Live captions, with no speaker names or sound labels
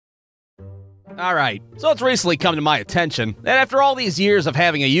Alright, so it's recently come to my attention that after all these years of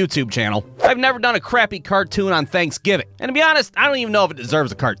having a YouTube channel, I've never done a crappy cartoon on Thanksgiving. And to be honest, I don't even know if it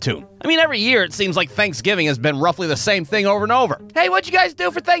deserves a cartoon. I mean, every year it seems like Thanksgiving has been roughly the same thing over and over. Hey, what'd you guys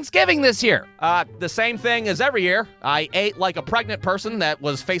do for Thanksgiving this year? The same thing as every year. I ate like a pregnant person that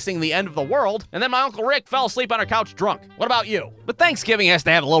was facing the end of the world, and then my Uncle Rick fell asleep on our couch drunk. What about you? But Thanksgiving has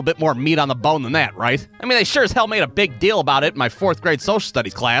to have a little bit more meat on the bone than that, right? I mean, they sure as hell made a big deal about it in my 4th grade social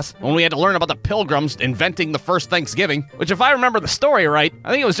studies class when we had to learn about the Pilgrims inventing the first Thanksgiving, which if I remember the story right,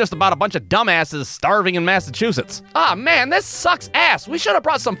 I think it was just about a bunch of dumbasses starving in Massachusetts. Ah, man, this sucks ass. We should have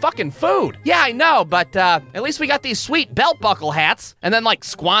brought some fucking food. Yeah, I know, but at least we got these sweet belt buckle hats. And then like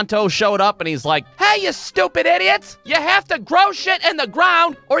Squanto showed up and he's like, hey, you stupid idiots, you have to grow shit in the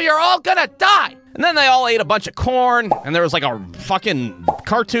ground or you're all gonna die. And then they all ate a bunch of corn, and there was like a fucking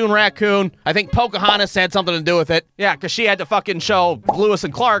cartoon raccoon. I think Pocahontas had something to do with it. Yeah, because she had to fucking show Lewis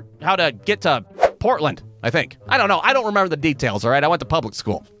and Clark how to get to Portland, I think. I don't know. I don't remember the details, all right? I went to public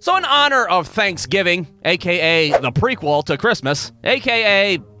school. So in honor of Thanksgiving, a.k.a. the prequel to Christmas,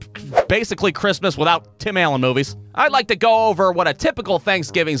 a.k.a. basically Christmas without Tim Allen movies, I'd like to go over what a typical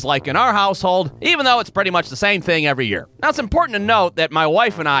Thanksgiving's like in our household, even though it's pretty much the same thing every year. Now, it's important to note that my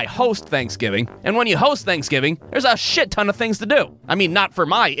wife and I host Thanksgiving, and when you host Thanksgiving, there's a shit ton of things to do. I mean, not for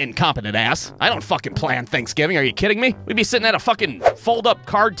my incompetent ass. I don't fucking plan Thanksgiving, are you kidding me? We'd be sitting at a fucking fold-up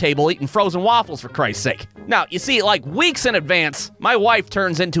card table eating frozen waffles, for Christ's sake. Now, you see, like weeks in advance, my wife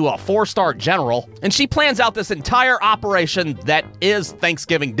turns into a 4-star general, and she plans out this entire operation that is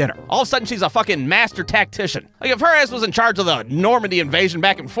Thanksgiving dinner. All of a sudden, she's a fucking master tactician. Like, if her ass was in charge of the Normandy invasion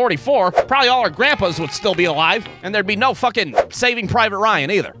back in '44, probably all our grandpas would still be alive, and there'd be no fucking Saving Private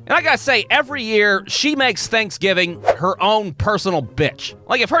Ryan either. And I gotta say, every year, she makes Thanksgiving her own personal bitch.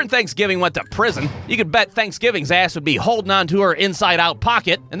 Like, if her Thanksgiving went to prison, you could bet Thanksgiving's ass would be holding on to her inside-out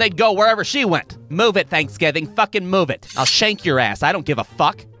pocket, and they'd go wherever she went. Move it, Thanksgiving. Fucking move it. I'll shank your ass. I don't give a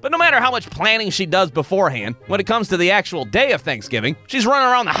fuck. But no matter how much planning she does beforehand, when it comes to the actual day of Thanksgiving, she's running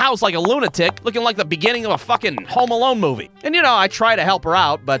around the house like a lunatic, looking like the beginning of a fucking Home Alone movie. And you know, I try to help her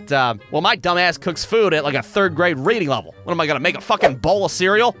out, but, well, my dumbass cooks food at like a 3rd grade reading level. What am I gonna make, a fucking bowl of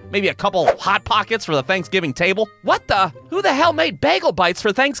cereal? Maybe a couple Hot Pockets for the Thanksgiving table? What the? Who the hell made bagel bites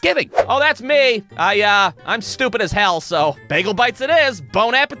for Thanksgiving? Oh, that's me. I'm stupid as hell, so bagel bites it is.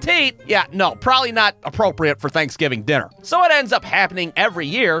 Bon appetit. Yeah, no, probably not appropriate for Thanksgiving dinner. So what ends up happening every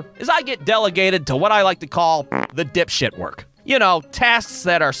year is I get delegated to what I like to call the dipshit work. You know, tasks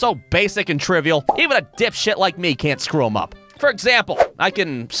that are so basic and trivial, even a dipshit like me can't screw them up. For example, I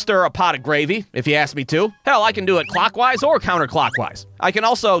can stir a pot of gravy, if you ask me to. Hell, I can do it clockwise or counterclockwise. I can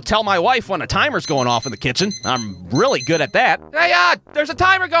also tell my wife when a timer's going off in the kitchen. I'm really good at that. Hey, there's a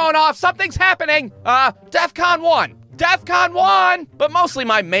timer going off. Something's happening. DEFCON 1. DEFCON 1! But mostly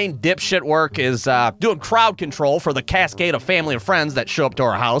my main dipshit work is doing crowd control for the cascade of family and friends that show up to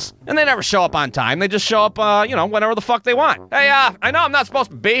our house. And they never show up on time. They just show up, you know, whenever the fuck they want. Hey, I know I'm not supposed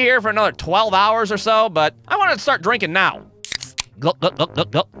to be here for another 12 hours or so, but I wanted to start drinking now.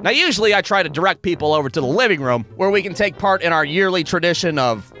 Now, usually I try to direct people over to the living room where we can take part in our yearly tradition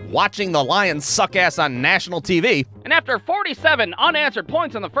of watching the Lions suck ass on national TV. And after 47 unanswered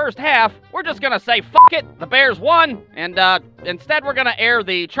points in the first half, we're just gonna say fuck it, the Bears won, and instead we're gonna air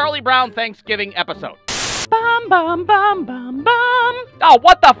the Charlie Brown Thanksgiving episode. Bum, bum, bum, bum, bum. Oh,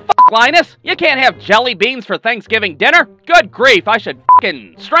 what the fuck, Linus? You can't have jelly beans for Thanksgiving dinner? Good grief, I should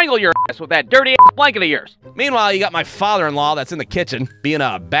fucking strangle your ass with that dirty ass blanket of yours. Meanwhile, you got my father-in-law that's in the kitchen, being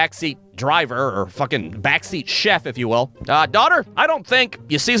a backseat driver, or fucking backseat chef, if you will. Daughter, I don't think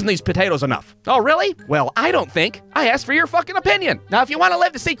you season these potatoes enough. Oh, really? Well, I don't think. I asked for your fucking opinion. Now, if you want to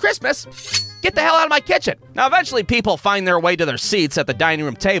live to see Christmas, get the hell out of my kitchen. Now, eventually people find their way to their seats at the dining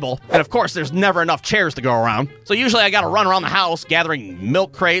room table, and of course, there's never enough chairs to go around. So usually I gotta run around the house gathering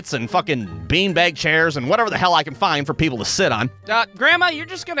milk crates and fucking beanbag chairs and whatever the hell I can find for people to sit on. Grandma, you're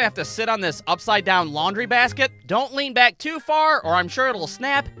just gonna have to sit on this upside-down laundry basket. Don't lean back too far, or I'm sure it'll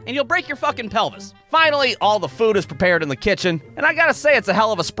snap, and you'll break your fucking pelvis. Finally, all the food is prepared in the kitchen, and I gotta say it's a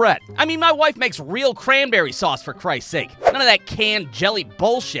hell of a spread. I mean, my wife makes real cranberry sauce, for Christ's sake. None of that canned jelly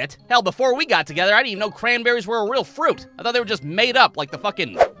bullshit. Hell, before we got together, I didn't even know cranberries were a real fruit. I thought they were just made up like the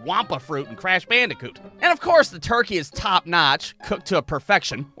fucking Wampa fruit in Crash Bandicoot. And of course, the turkey is top-notch, cooked to a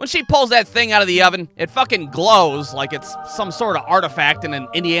perfection. When she pulls that thing out of the oven, it fucking glows like it's some sort of artifact in an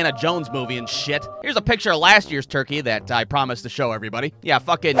Indiana Jones movie and shit. Here's a picture of last year's turkey that I promised to show everybody. Yeah,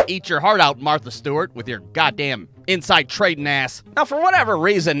 fucking eat your heart out, Martha Stewart, with your goddamn inside trading ass. Now, for whatever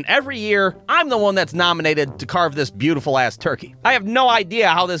reason, every year, I'm the one that's nominated to carve this beautiful-ass turkey. I have no idea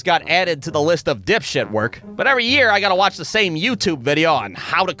how this got added to the list of dipshit work, but every year I gotta watch the same YouTube video on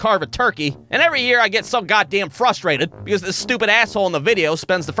how to to carve a turkey, and every year I get so goddamn frustrated because this stupid asshole in the video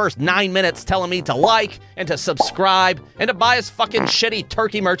spends the first 9 minutes telling me to like and to subscribe and to buy his fucking shitty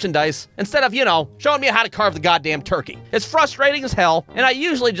turkey merchandise instead of, you know, showing me how to carve the goddamn turkey. It's frustrating as hell, and I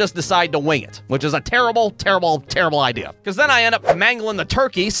usually just decide to wing it, which is a terrible, terrible, terrible idea. Because then I end up mangling the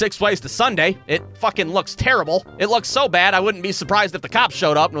turkey 6 ways to Sunday. It fucking looks terrible. It looks so bad I wouldn't be surprised if the cops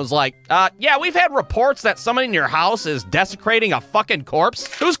showed up and was like, yeah, we've had reports that somebody in your house is desecrating a fucking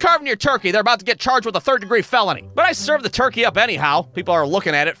corpse. Who's carving your turkey? They're about to get charged with a third-degree felony. But I served the turkey up anyhow. People are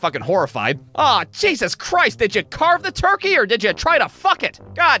looking at it fucking horrified. Oh, Jesus Christ, did you carve the turkey or did you try to fuck it?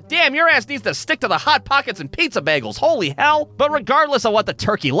 God damn, your ass needs to stick to the Hot Pockets and pizza bagels. Holy hell. But regardless of what the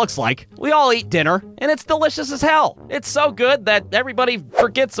turkey looks like, we all eat dinner, and it's delicious as hell. It's so good that everybody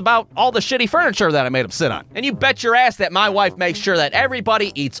forgets about all the shitty furniture that I made them sit on. And you bet your ass that my wife makes sure that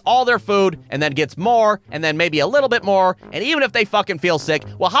everybody eats all their food and then gets more and then maybe a little bit more, and even if they fucking feel sick,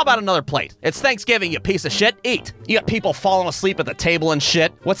 well, how about another plate? It's Thanksgiving, you piece of shit. Eat. You got people falling asleep at the table and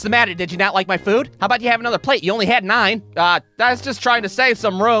shit. What's the matter? Did you not like my food? How about you have another plate? You only had 9. I was just trying to save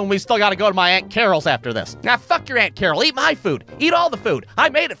some room. We still gotta go to my Aunt Carol's after this. Now, fuck your Aunt Carol. Eat my food. Eat all the food. I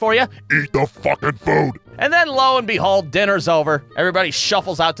made it for you. Eat the fucking food. And then, lo and behold, dinner's over. Everybody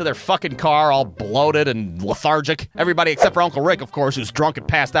shuffles out to their fucking car, all bloated and lethargic. Everybody except for Uncle Rick, of course, who's drunk and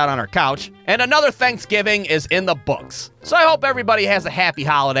passed out on our couch. And another Thanksgiving is in the books. So I hope everybody has a happy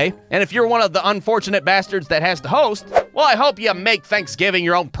holiday. And if you're one of the unfortunate bastards that has to host, well, I hope you make Thanksgiving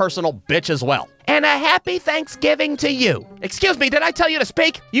your own personal bitch as well. And a happy Thanksgiving to you. Excuse me, did I tell you to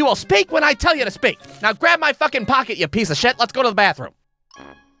speak? You will speak when I tell you to speak. Now grab my fucking pocket, you piece of shit. Let's go to the bathroom.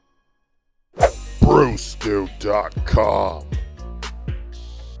 Brewstew.com